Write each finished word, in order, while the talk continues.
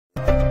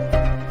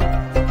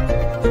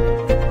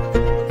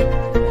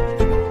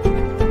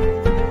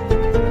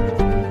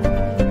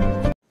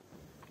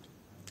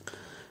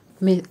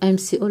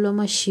MC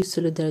Oluomo shifts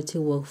solidarity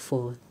work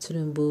for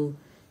Tinubu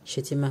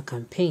Shetima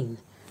campaign.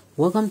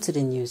 Welcome to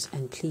the news,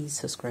 and please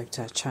subscribe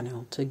to our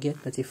channel to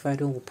get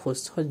notified when we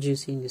post hot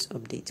juicy news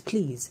updates.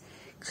 Please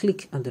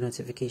click on the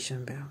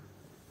notification bell.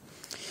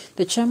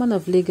 The chairman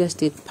of Lagos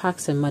State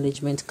Parks and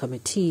Management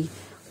Committee,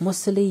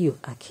 Musiliu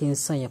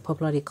Akinsanya,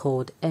 popularly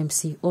called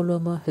MC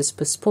Oluomo, has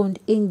postponed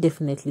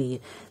indefinitely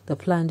the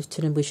planned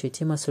Tinubu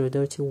Shetima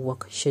solidarity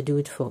walk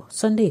scheduled for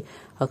Sunday,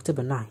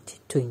 October 9,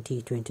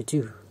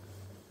 2022.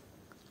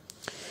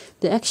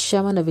 The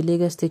ex-chairman of the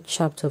Lagos State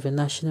chapter of the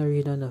National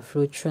Union of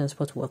Road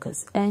Transport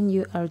Workers,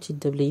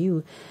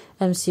 NURTW,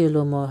 MC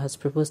Oluomo, has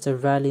proposed a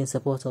rally in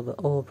support of the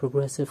All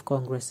Progressive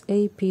Congress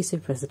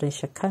APC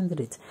presidential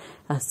candidate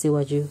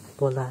Asiwaju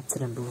Bola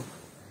Tinubu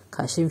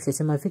Kashim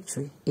Shetima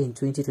victory in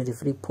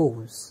 2023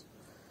 polls.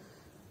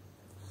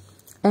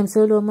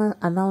 MC Oluomo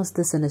announced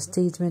this in a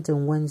statement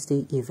on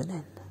Wednesday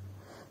evening.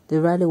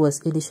 The rally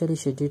was initially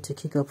scheduled to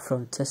kick off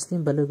from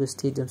Teslim Balogun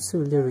Stadium,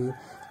 Surulere,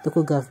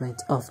 local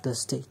government of the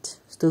state,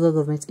 local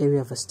government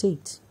area of the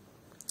state.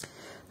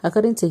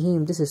 According to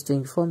him, this is to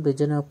inform the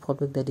general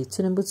public that the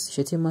Tinubu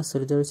Shetima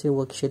Solidarity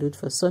Walk scheduled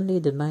for Sunday,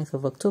 the 9th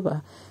of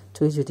October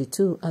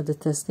 2022 at the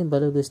Teslim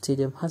Balogun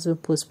Stadium has been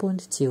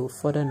postponed till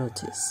further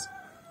notice.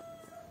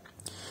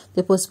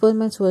 The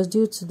postponement was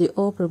due to the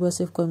All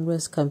Progressive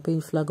Congress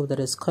campaign flag-up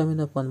that is coming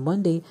up on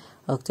Monday,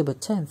 October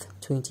 10th,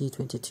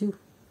 2022.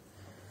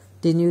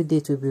 The new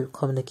date will be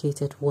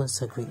communicated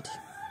once agreed.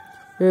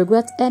 We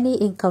regret any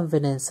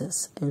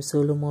inconveniences, MC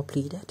Oluomo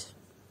pleaded.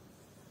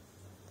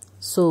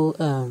 So,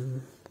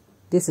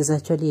 this is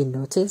actually a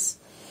notice.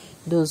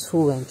 Those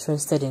who are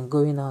interested in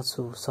going out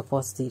to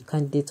support the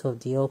candidate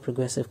of the All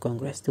Progressive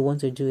Congress, they want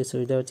to do a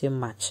solidarity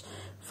march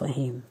for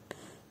him.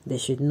 They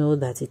should know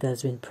that it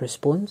has been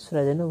postponed, so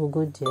that they don't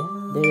go there.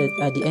 Then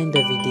at the end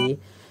of the day,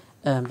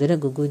 they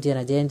don't go there.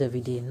 And at the end of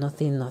the day,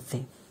 nothing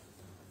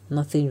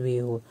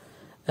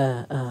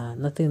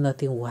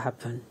will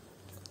happen.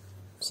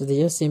 So they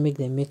just say make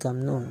them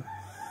known.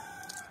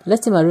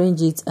 Let him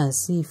arrange it and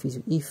see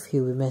if he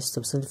will mess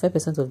up.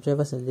 75% of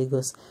drivers in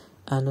Lagos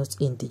are not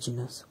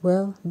indigenous.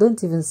 Well,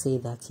 don't even say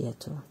that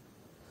yet.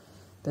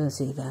 Don't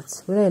say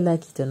that. Whether I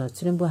like it or not,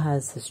 Tinubu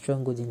has a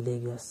strong good in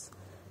Lagos.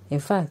 In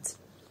fact,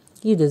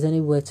 if there's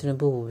anywhere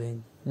Tinubu will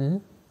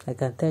win, I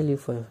can tell you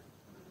for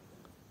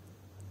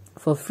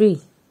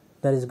free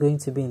that is going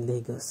to be in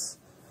Lagos.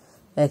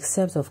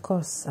 Except, of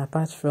course,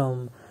 apart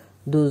from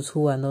those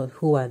who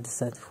are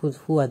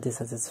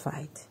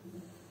dissatisfied.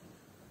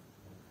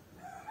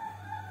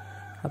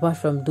 Apart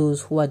from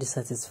those who are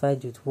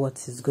dissatisfied with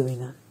what is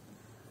going on.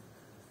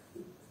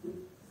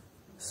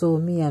 So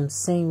I'm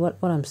saying what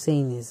I'm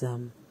saying is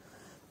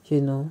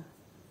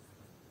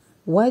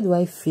why do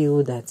I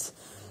feel that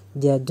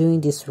they are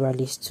doing these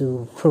rallies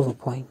to prove a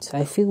point?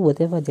 I feel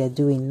whatever they are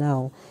doing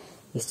now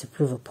is to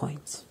prove a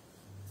point,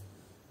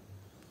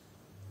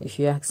 if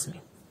you ask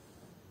me.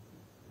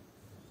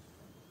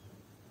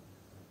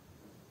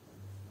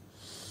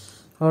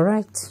 All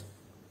right.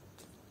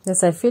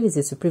 Yes, I feel it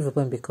is to prove a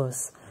point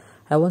because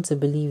I want to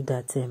believe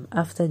that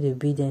after the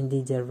Biden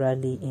did their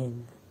rally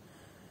in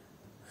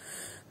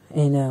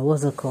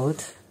what's it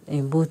called,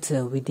 in both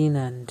within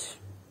and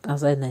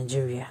outside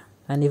Nigeria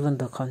and even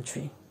the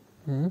country.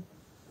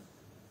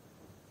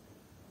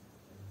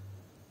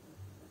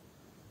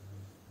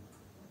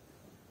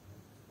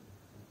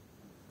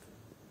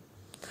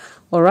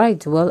 All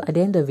right. Well, at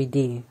the end of the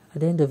day,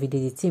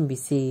 the team be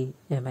say,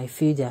 I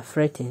feel they are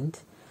threatened.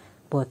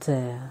 But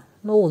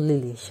no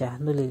Lily. At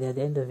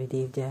the end of the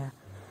day, if they are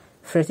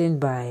threatened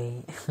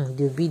by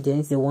the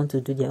obedience, they want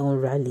to do their own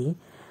rally.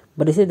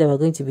 But they said they were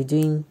going to be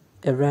doing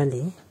a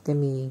rally. Let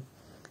me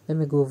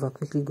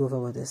quickly go over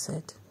what they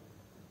said.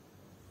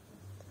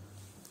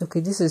 Okay,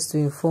 this is to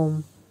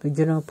inform the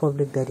general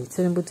public that the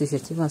Tinubu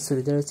Shetima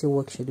Solidarity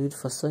Walk scheduled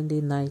for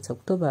Sunday, 9th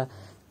October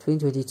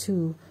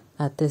 2022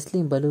 at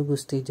Teslim Balogun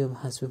Stadium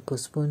has been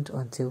postponed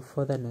until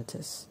further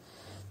notice.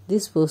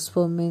 This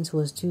postponement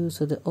was due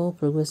to the All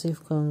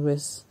Progressive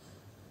Congress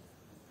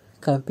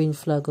campaign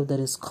flag-up that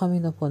is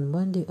coming up on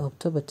Monday,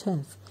 October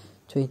 10th,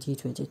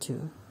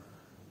 2022.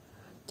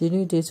 The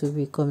new date will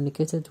be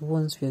communicated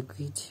once we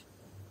agreed.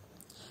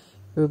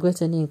 We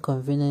regret any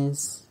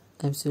inconvenience,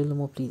 MC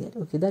Oluomo pleaded.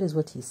 Okay, that is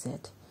what he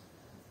said.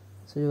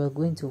 So you are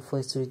going for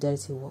a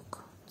solidarity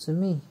walk. To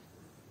me,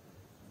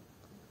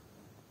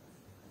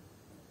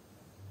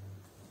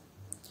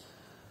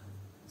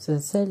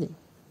 sincerely,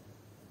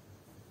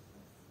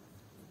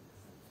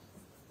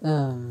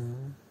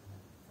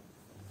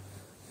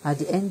 at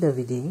the end of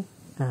the day,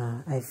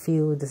 I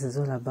feel this is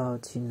all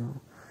about,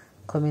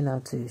 coming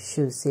out to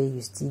show, say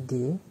you still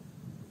there.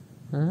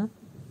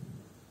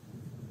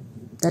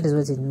 That is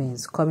what it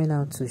means, coming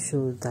out to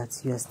show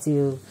that you're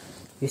still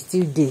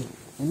there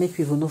and make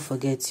people not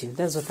forget you.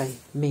 That's what I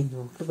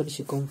mean. Nobody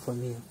should come for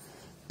me.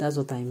 That's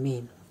what I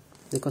mean.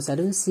 Because I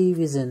don't see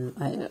reason,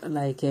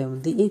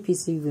 the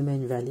APC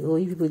women rally.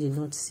 If people did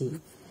not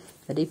see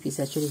that APC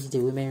actually did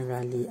a women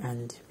rally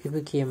and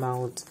people came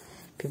out,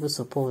 people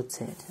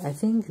supported. I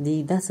think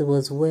that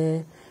was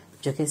where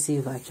Joke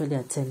Silva actually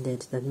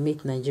attended that made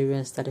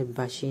Nigerians started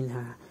bashing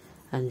her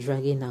and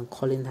dragging and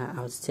calling her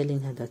out,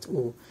 telling her that,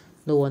 oh,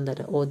 no wonder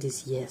that all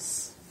these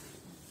years.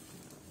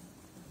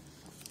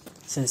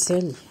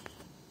 Sincerely.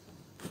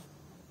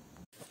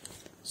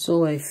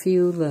 So I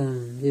feel,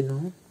 this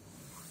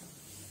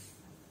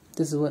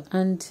is what,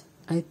 and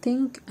I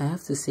think I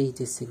have to say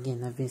this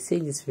again. I've been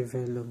saying this for a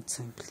very long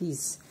time.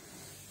 Please,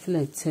 I feel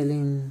like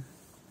telling.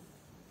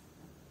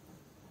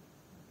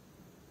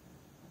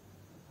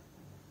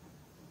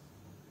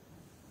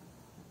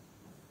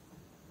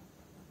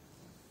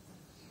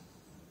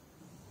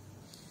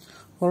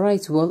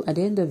 Alright, well, at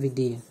the end of the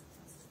day,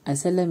 I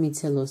said, let me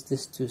tell us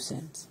this 2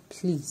 cents.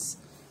 Please,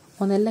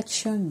 on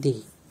election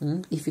day,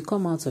 if you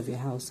come out of your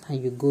house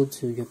and you go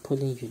to your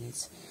polling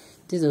unit,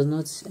 this does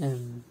not,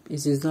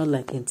 it is not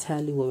like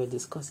entirely what we're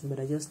discussing, but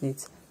I just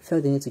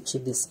felt the need to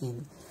chip this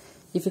in.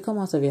 If you come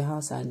out of your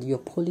house and your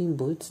polling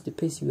booth, the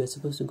place you are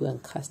supposed to go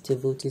and cast your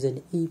vote is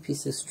an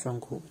APC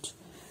stronghold,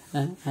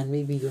 and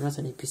maybe you're not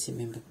an APC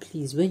member,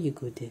 please, when you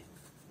go there,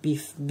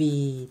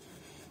 be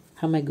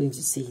how am I going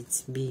to say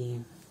it?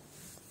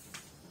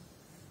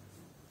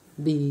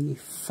 Be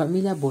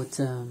familiar, but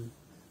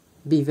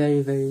be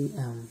very, very,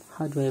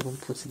 how do I even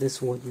put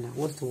this word now?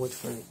 What's the word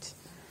for it?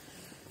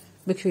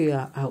 Make sure you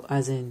are,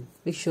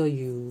 make sure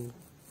you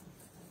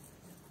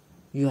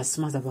are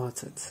smart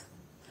about it.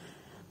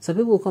 Some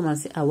people will come and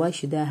say, why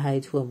should I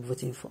hide who I'm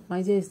voting for?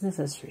 My dear, it's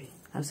necessary.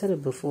 I've said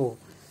it before.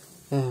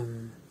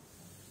 I've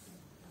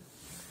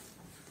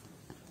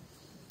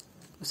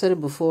said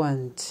it before,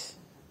 and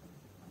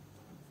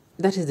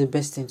that is the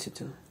best thing to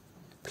do.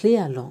 Play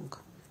along.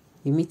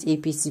 You meet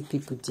APC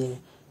people there,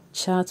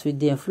 chat with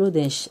them, follow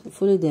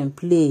them,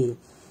 play.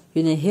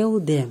 You know, hail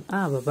them.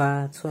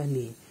 Baba,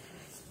 Twali.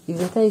 If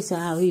they tell you, say,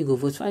 where you go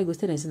vote for, I go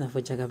tell them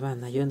for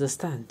Jagabana. You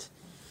understand?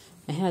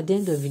 And at the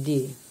end of the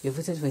day, you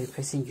voted for the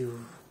person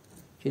you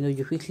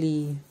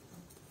quickly.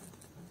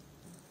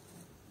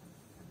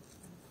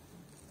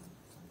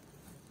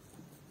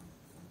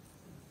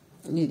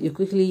 You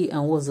quickly,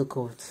 and what's the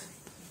called?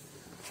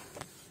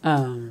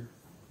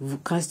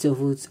 Cast your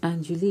votes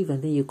and you leave,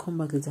 and then you come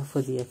back later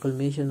for the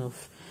accumulation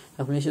of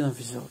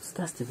results.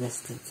 That's the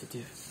best thing to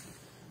do.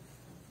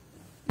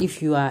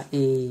 If you are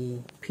a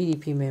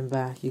PDP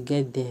member, you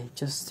get there,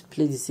 just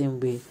play the same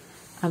way.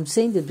 I'm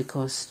saying that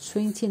because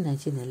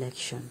 2019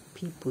 election,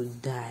 people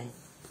die.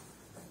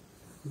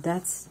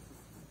 That's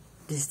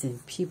this thing,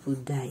 people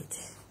died.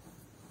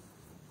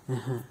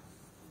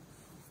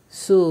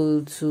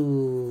 So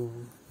to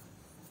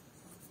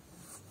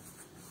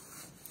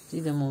see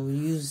them, we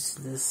use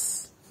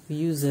this. We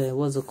use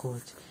what's it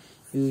called?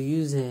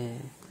 You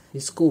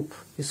scope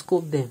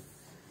them.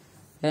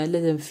 And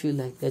let them feel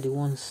like they're the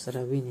ones that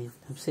are winning.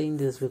 I'm saying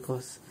this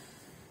because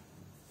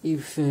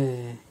if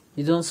you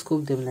don't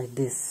scope them like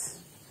this,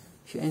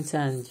 if you enter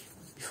and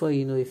before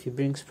you know, if it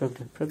brings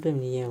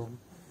problem here,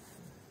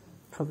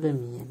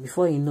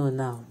 before you know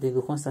now, they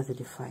go start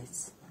the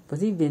fight.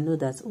 But if they know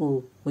that,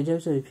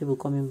 majority of the people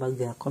coming back,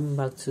 they are coming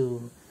back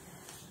to,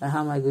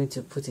 how am I going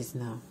to put it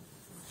now?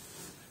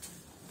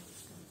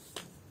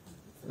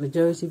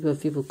 Majority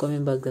of people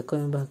coming back, they're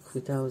coming back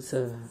without,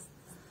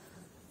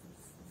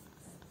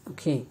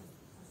 okay.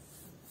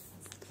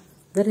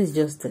 That is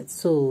just it.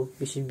 So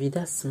we should be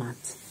that smart.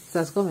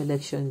 So as come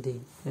election day,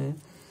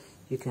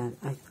 you can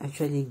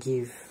actually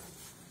give.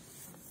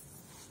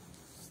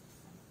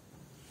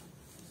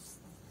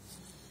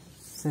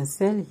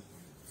 Sincerely.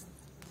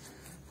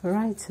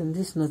 Alright, on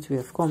this note, we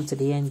have come to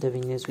the end of the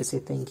news. We say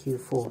thank you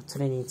for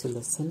tuning in to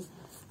listen.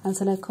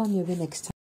 Until I come your way next time.